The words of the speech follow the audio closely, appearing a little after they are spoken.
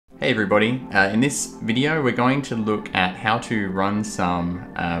Hey everybody, in this video we're going to look at how to run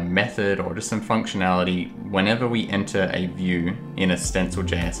some method or just some functionality whenever we enter a view in a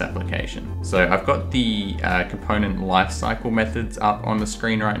StencilJS application. So I've got the component lifecycle methods up on the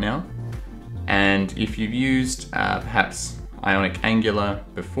screen right now, and if you've used perhaps Ionic Angular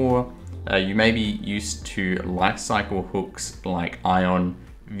before, you may be used to lifecycle hooks like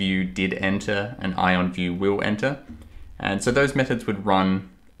ionViewDidEnter and ionViewWillEnter, and so those methods would run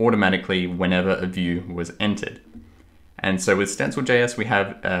automatically whenever a view was entered. And so with StencilJS, we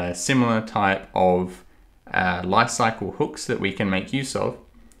have a similar type of lifecycle hooks that we can make use of,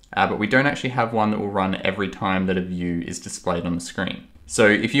 but we don't actually have one that will run every time that a view is displayed on the screen. So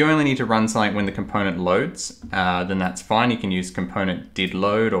if you only need to run something when the component loads, then that's fine. You can use component did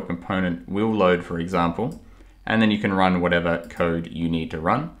load or component will load, for example, and then you can run whatever code you need to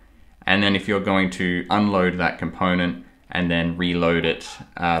run. And then if you're going to unload that component and then reload it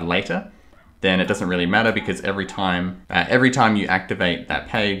later, then it doesn't really matter, because every time you activate that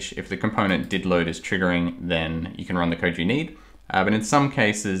page, if the component did load is triggering, then you can run the code you need. But in some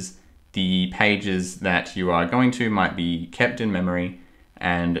cases, the pages that you are going to might be kept in memory,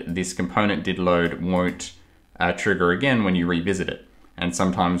 and this component did load won't trigger again when you revisit it. And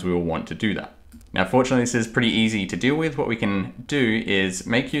sometimes we will want to do that. Now, fortunately, this is pretty easy to deal with. What we can do is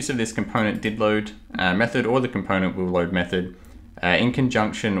make use of this component did load method or the component will load method in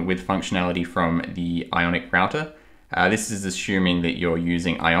conjunction with functionality from the Ionic Router. This is assuming that you're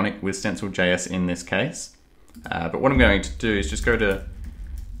using Ionic with StencilJS in this case. But what I'm going to do is just go to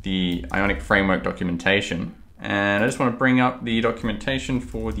the Ionic framework documentation, and I just want to bring up the documentation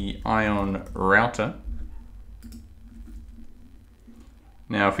for the Ion Router.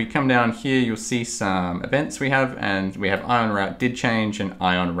 Now, if we come down here, you'll see some events we have, and we have ionRouteDidChange and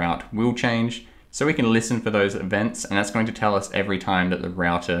ionRouteWillChange. So we can listen for those events, and that's going to tell us every time that the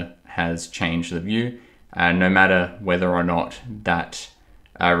router has changed the view, no matter whether or not that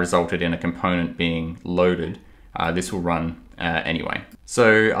resulted in a component being loaded. This will run anyway.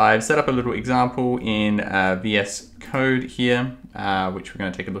 So I've set up a little example in VS Code here, which we're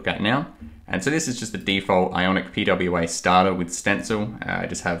going to take a look at now. And so this is just the default Ionic PWA starter with Stencil. I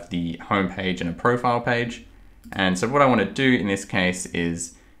just have the home page and a profile page. And so what I want to do in this case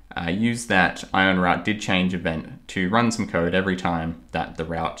is use that ionRouteDidChange event to run some code every time that the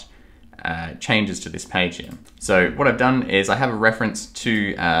route changes to this page here. So what I've done is I have a reference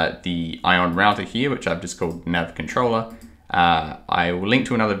to the Ion Router here, which I've just called nav controller. I will link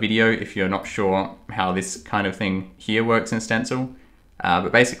to another video if you're not sure how this kind of thing here works in Stencil.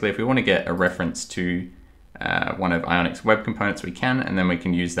 But basically, if we want to get a reference to one of Ionic's web components, we can, and then we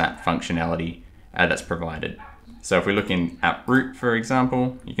can use that functionality that's provided. So if we look in app root, for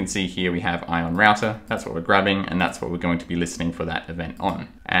example, you can see here we have Ion Router. That's what we're grabbing, and that's what we're going to be listening for that event on.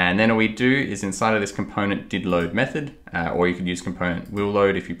 And then all we do is inside of this component did load method, or you could use component will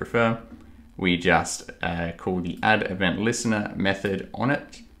load if you prefer. We just call the add event listener method on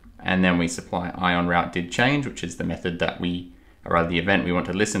it, and then we supply ionRouteDidChange, which is the method that or rather the event we want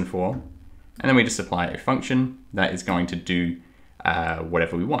to listen for. And then we just apply a function that is going to do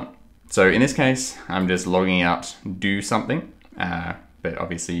whatever we want. So in this case, I'm just logging out do something, but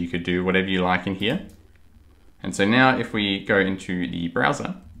obviously you could do whatever you like in here. And so now if we go into the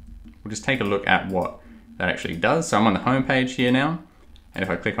browser, we'll just take a look at what that actually does. So I'm on the home page here now. And if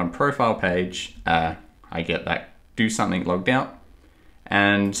I click on profile page, I get that do something logged out.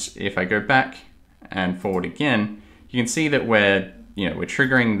 And if I go back and forward again, you can see that we're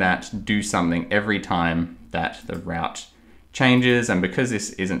triggering that do something every time that the route changes. And because this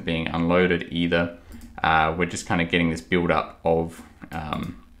isn't being unloaded either, we're just kind of getting this build up of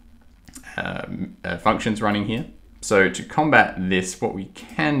functions running here. So to combat this, what we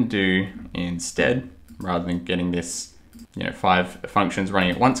can do instead, rather than getting this 5 functions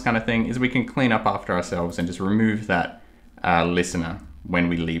running at once kind of thing, is we can clean up after ourselves and just remove that listener when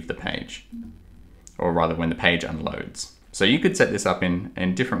we leave the page, or rather when the page unloads. So you could set this up in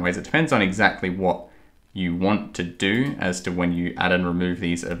different ways. It depends on exactly what you want to do as to when you add and remove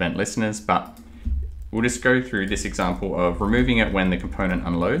these event listeners, but we'll just go through this example of removing it when the component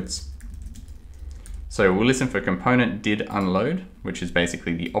unloads. So we'll listen for component did unload, which is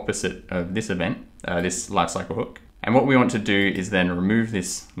basically the opposite of this event, this lifecycle hook. And what we want to do is then remove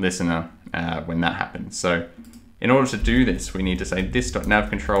this listener when that happens. So in order to do this, we need to say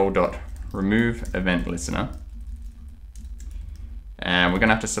this.navcontrol.remove event listener. And we're going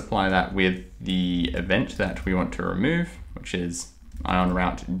to have to supply that with the event that we want to remove, which is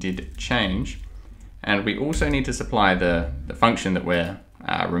ionRouteDidChange. And we also need to supply the function that we're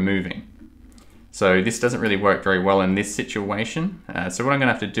removing. So this doesn't really work very well in this situation. So what I'm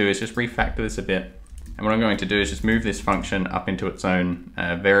gonna have to do is just refactor this a bit. And what I'm going to do is just move this function up into its own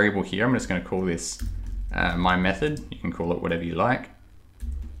variable here. I'm just gonna call this my method. You can call it whatever you like.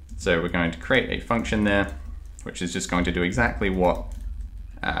 So we're going to create a function there, which is just going to do exactly what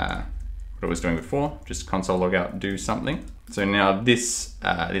it was doing before, just console log out, do something. So now this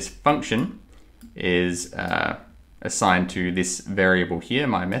function is assigned to this variable here,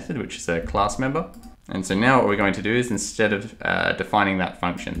 my method, which is a class member. And so now what we're going to do is, instead of defining that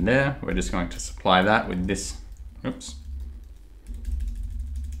function there, we're just going to supply that with this,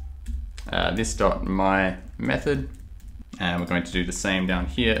 this dot my method. And we're going to do the same down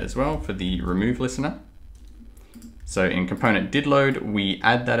here as well for the remove listener. So in component did load, we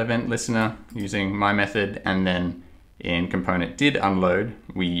add that event listener using my method, and then in component did unload,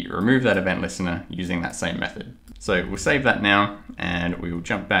 we remove that event listener using that same method. So we'll save that now, and we will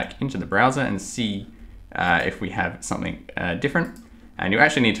jump back into the browser and see if we have something different. And you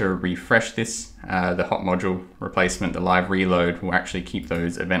actually need to refresh this. The hot module replacement, the live reload, will actually keep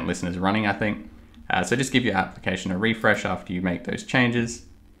those event listeners running, I think. So just give your application a refresh after you make those changes.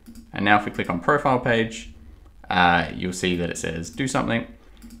 And now if we click on profile page, you'll see that it says do something.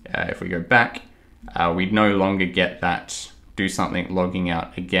 If we go back, we no longer get that do something logging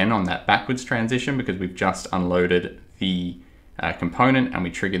out again on that backwards transition, because we've just unloaded the component and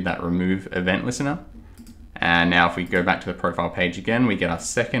we triggered that remove event listener. And now if we go back to the profile page again, we get our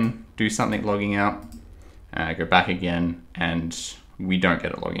second do something logging out, go back again, and we don't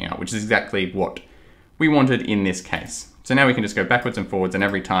get it logging out, which is exactly what we wanted in this case. So now we can just go backwards and forwards, and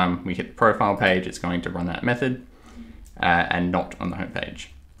every time we hit the profile page, it's going to run that method and not on the home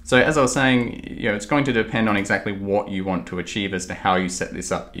page. So as I was saying, it's going to depend on exactly what you want to achieve as to how you set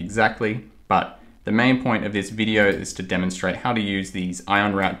this up exactly. But the main point of this video is to demonstrate how to use these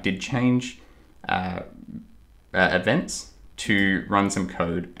ionRouteDidChange events to run some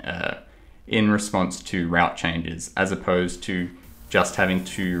code in response to route changes, as opposed to just having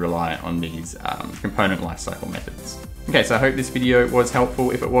to rely on these component lifecycle methods. Okay, so I hope this video was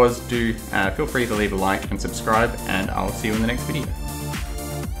helpful. If it was, do feel free to leave a like and subscribe, and I'll see you in the next video.